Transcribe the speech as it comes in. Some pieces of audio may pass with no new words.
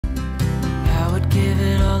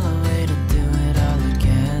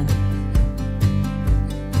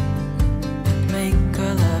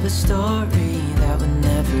a story that would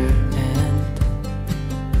never end.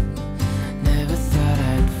 Never thought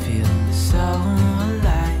I'd feel so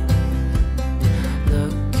alive,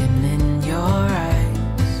 looking in your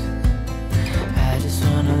eyes. I just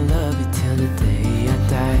wanna love you till the day I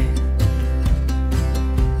die.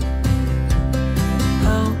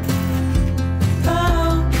 Oh,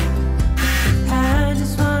 oh, I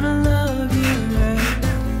just wanna love you right.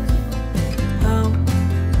 Oh,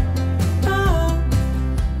 oh,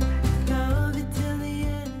 love you till the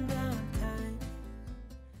end of time.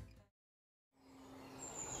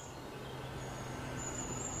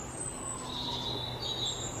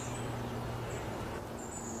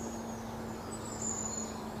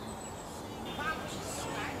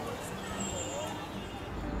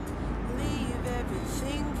 Leave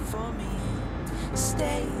everything for me,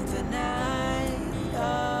 stay the night.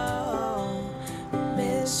 Oh,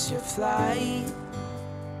 miss your flight.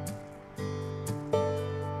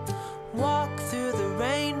 Walk through the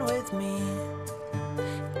rain with me,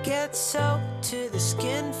 get soaked to the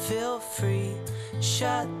skin, feel free.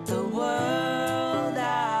 Shut the world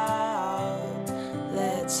out,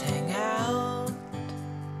 let's hang out.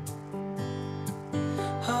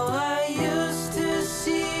 Oh, I used to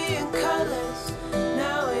see in colors,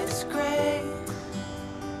 now it's gray.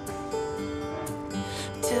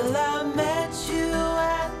 Till I met you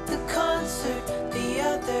at the concert the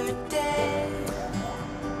other day.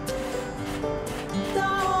 The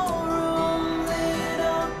whole room lit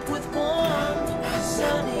up with warm,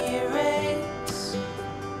 sunny rays.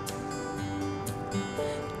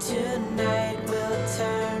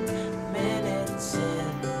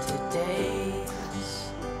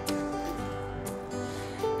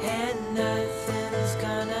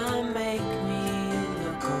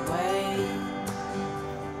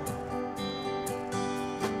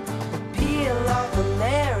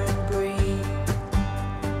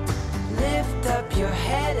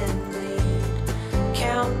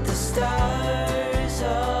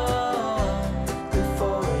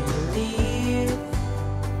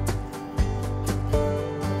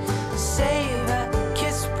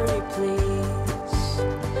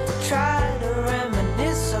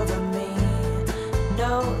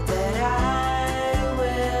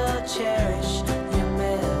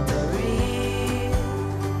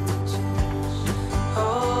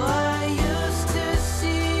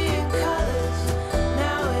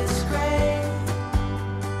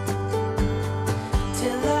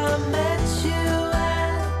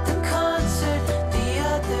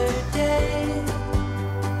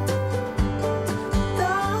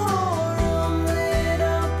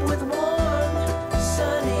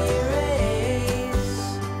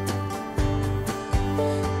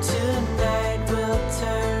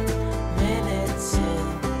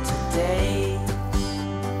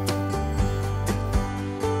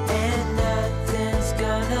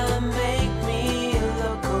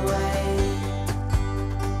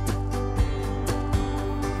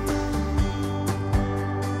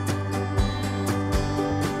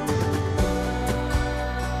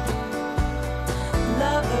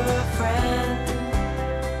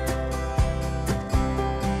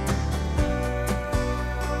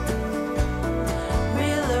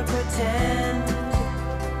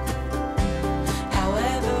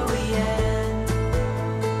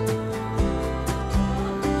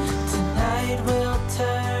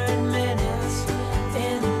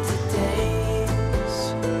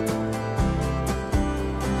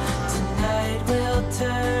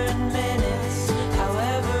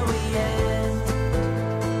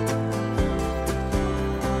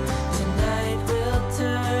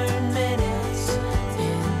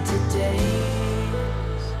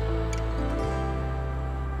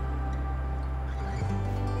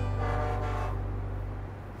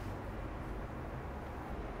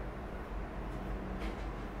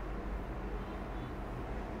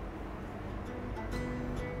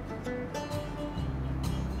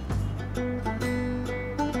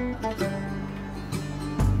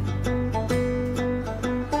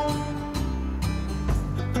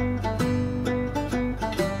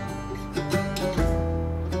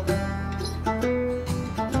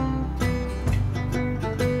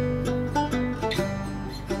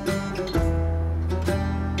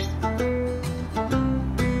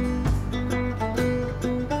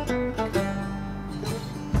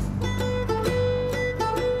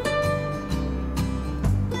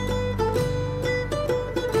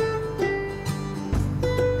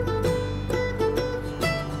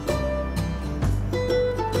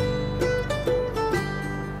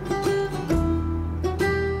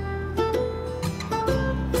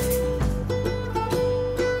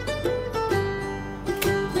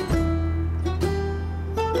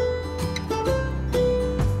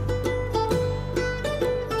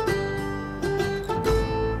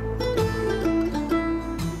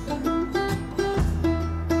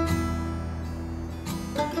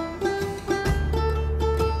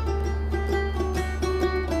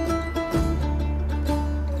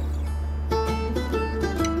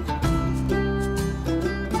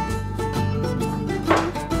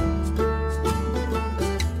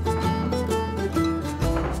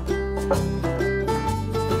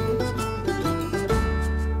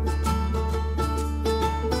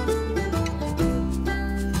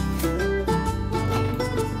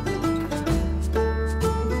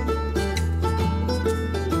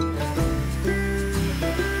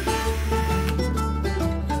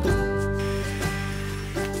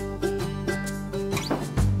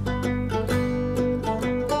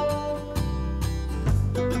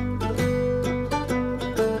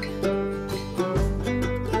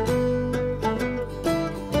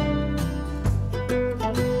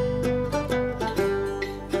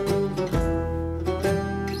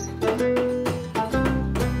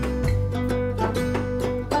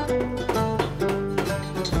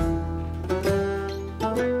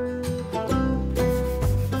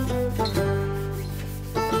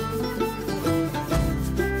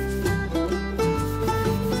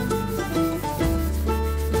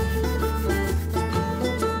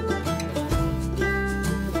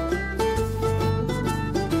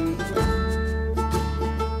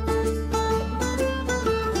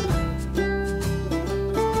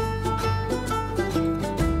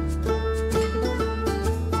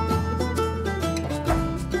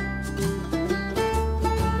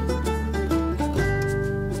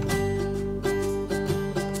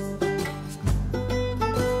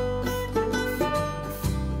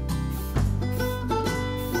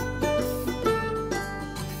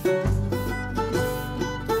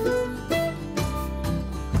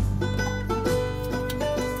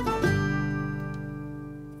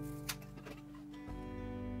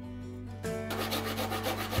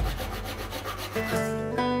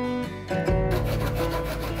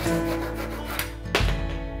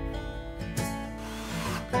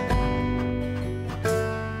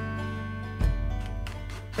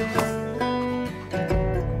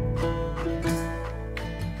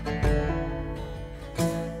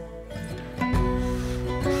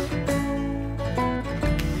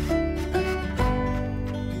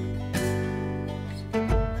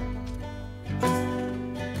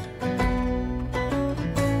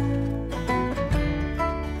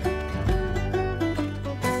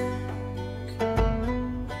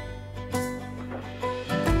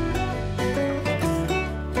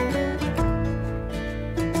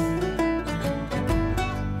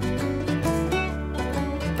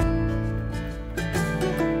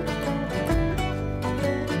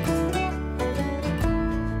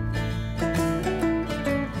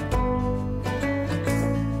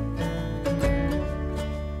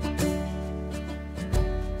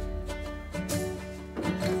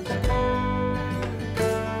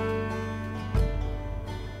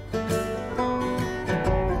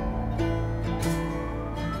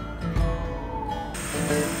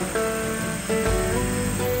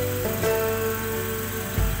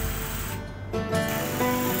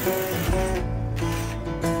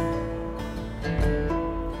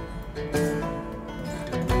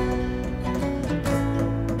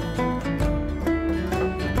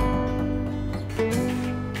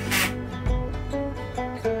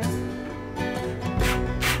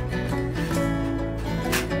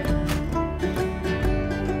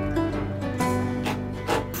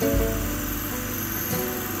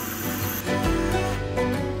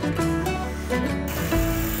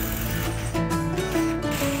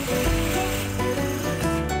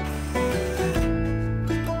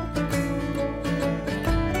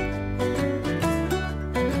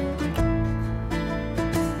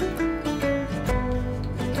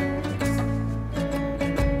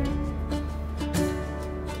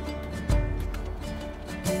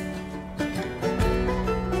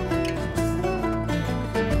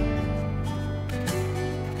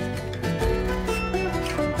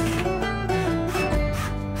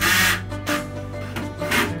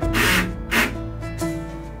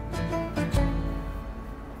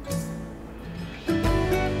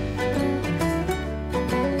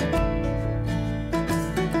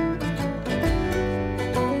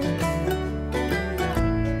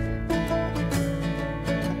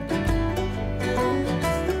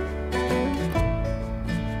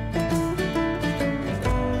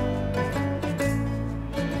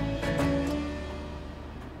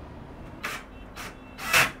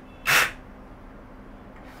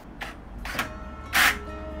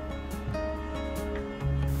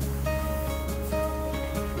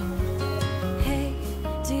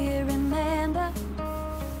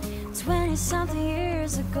 20-something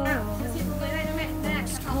years ago,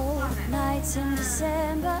 those cold nights in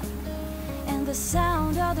December, and the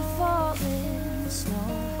sound of the falling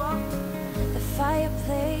snow, the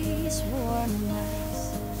fireplace warm and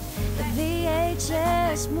nice, the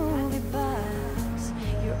VHS movie box,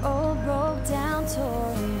 your old broke down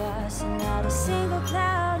touring bus, and not a single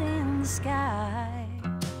cloud in the sky.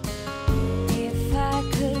 If I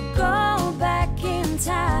could go back in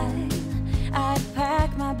time, I'd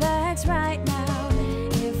pack my bags right now.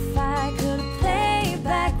 If I could play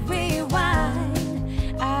back, rewind,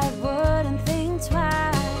 I wouldn't think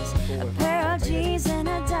twice. A pair of jeans and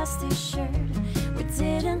a dusty shirt, we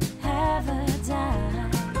didn't have a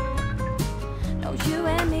dime. No, you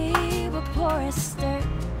and me were poor as dirt,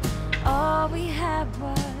 all we had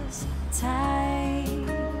was time.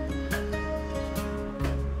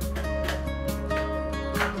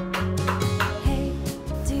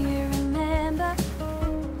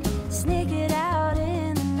 Sneak it out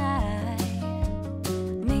in the night,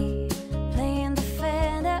 me playing the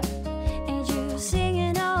Fender and you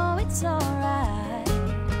singing, oh, it's alright.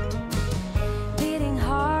 Beating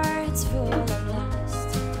hearts full of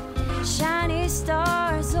lust, shiny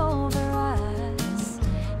stars over us,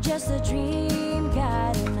 just a dream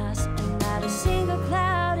guiding us, and not a single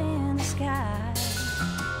cloud in the sky.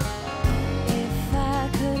 If I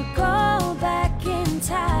could go back in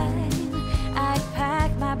time, I'd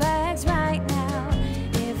pack my bags right now.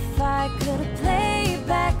 If I could play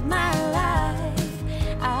back my life,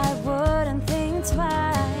 I wouldn't think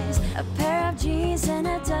twice. A pair of jeans and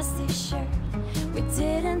a dusty shirt, we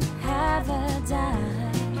didn't have a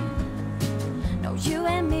dime. No, you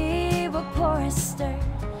and me were poor as dirt,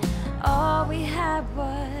 all we had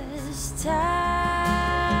was time.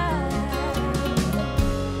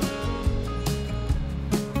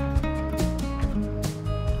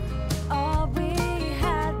 All we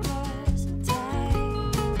had was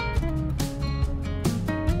time.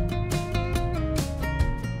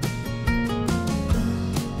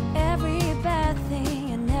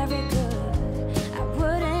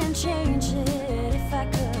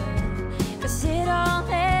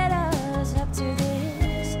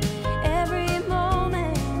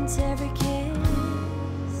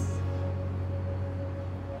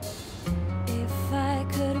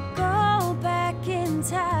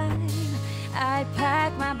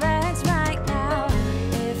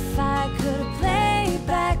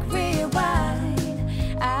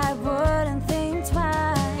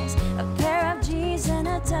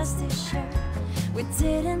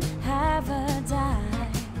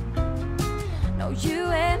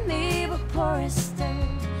 me, but porous